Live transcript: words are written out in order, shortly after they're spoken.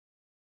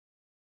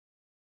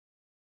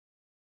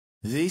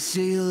They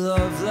say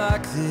love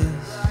like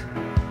this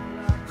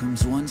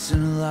comes once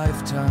in a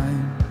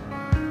lifetime.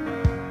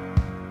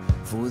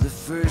 For the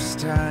first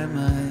time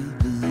I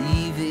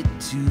believe it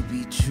to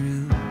be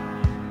true.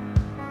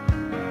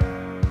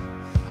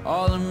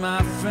 All of my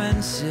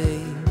friends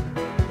say,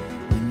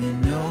 when you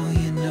know,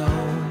 you know.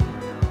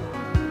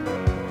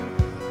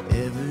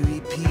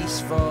 Every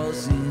piece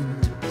falls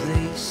into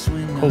place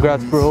when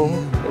Congrats, I'm with bro. you.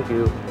 Thank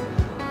you.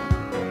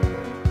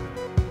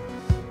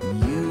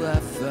 You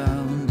have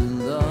found a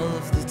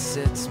love that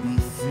sets me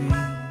free. You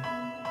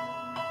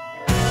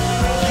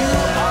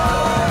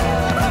are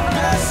the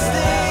best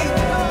thing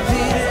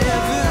that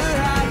ever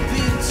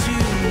happened to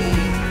me.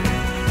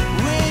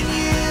 When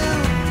you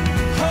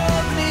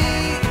hold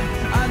me,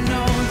 I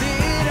know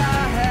that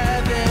I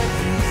have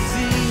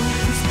everything.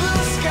 It's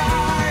blue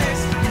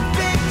skies and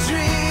big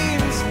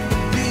dreams,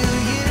 a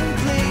billion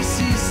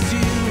places to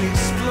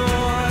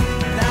explore.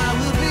 And I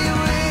will be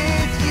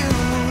with you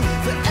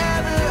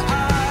forever.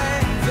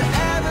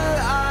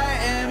 Forever I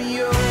am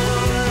yours.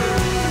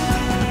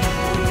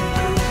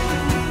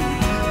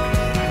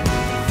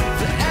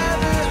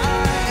 Forever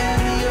I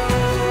am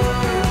yours.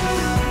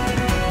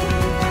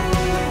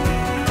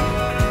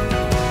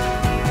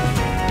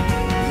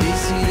 They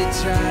say the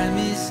time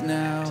is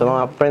now. Sa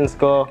mga friends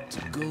ko,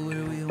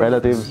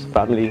 relatives,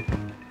 family,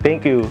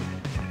 thank you.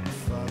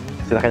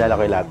 Sinakilala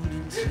ko yung lahat.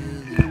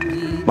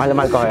 Mahal na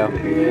mahal ko kayo.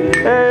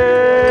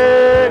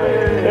 Hey!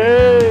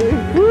 Hey!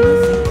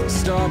 Woo!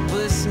 Stop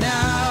us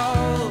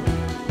now.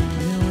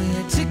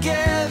 We're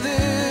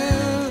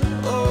together.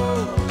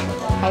 Oh.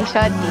 Hi,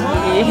 Shadi.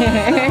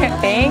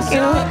 Thank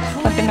you.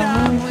 Pati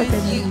naman, pati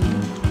naman.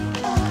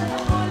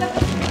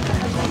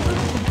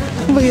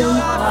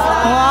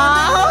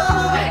 Wow!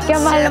 Kaya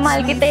mahal na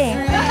mahal kita eh.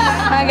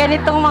 Mga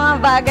ganitong mga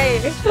bagay.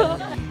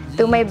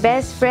 To my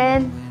best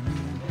friend,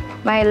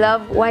 my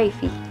love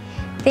wifey.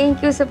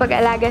 Thank you sa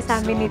pag-alaga sa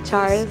amin ni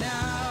Charles.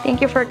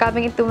 Thank you for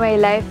coming into my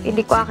life.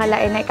 Hindi ko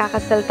akalain na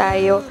ikakasal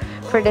tayo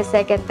for the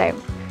second time.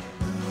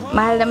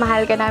 Mahal na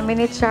mahal ka namin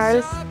ni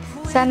Charles.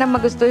 Sana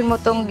magustuhin mo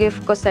tong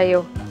gift ko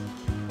sa'yo.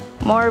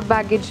 More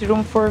baggage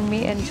room for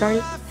me and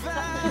Charles.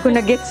 Hindi ko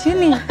na-gets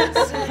yun eh.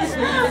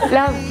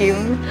 Love,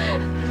 Kim.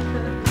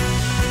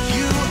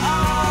 You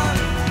are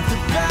the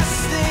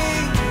best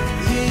thing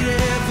that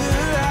ever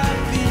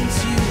happened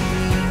to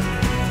me.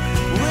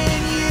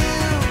 When you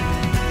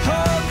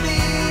hold me,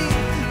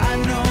 I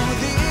know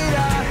that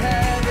I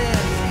have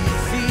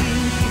everything.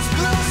 It's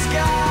blue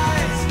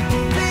skies,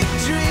 big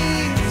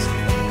dreams,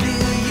 a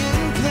billion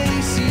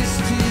places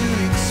to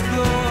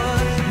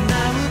explore. And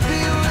I will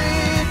be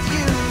with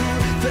you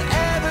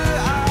forever.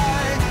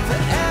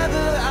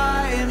 Forever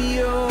I am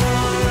yours.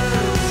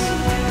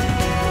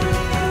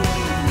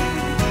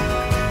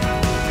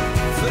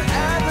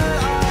 Forever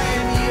I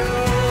am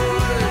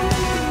yours.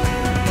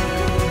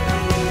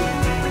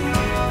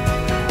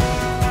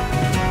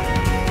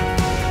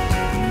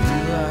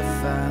 You have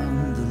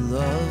found the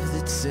love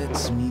that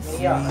sets me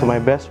free. To my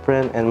best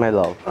friend and my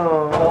love.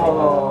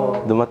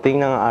 Dumating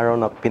na ang araw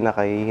na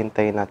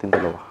pinakahihintay natin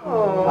dalawa.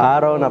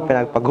 Araw na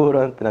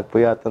pinagpaguran,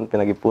 pinagpuyatan,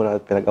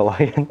 pinag-ipunan at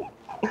pinag-awayan.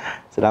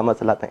 Salamat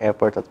sa lahat ng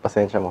effort at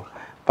pasensya mo.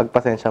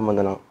 Pagpasensya mo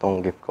na lang tong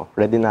gift ko.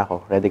 Ready na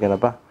ako. Ready ka na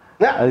ba?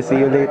 I'll see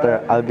you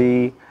later. I'll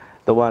be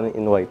the one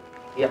in white.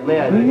 You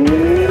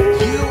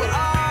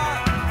are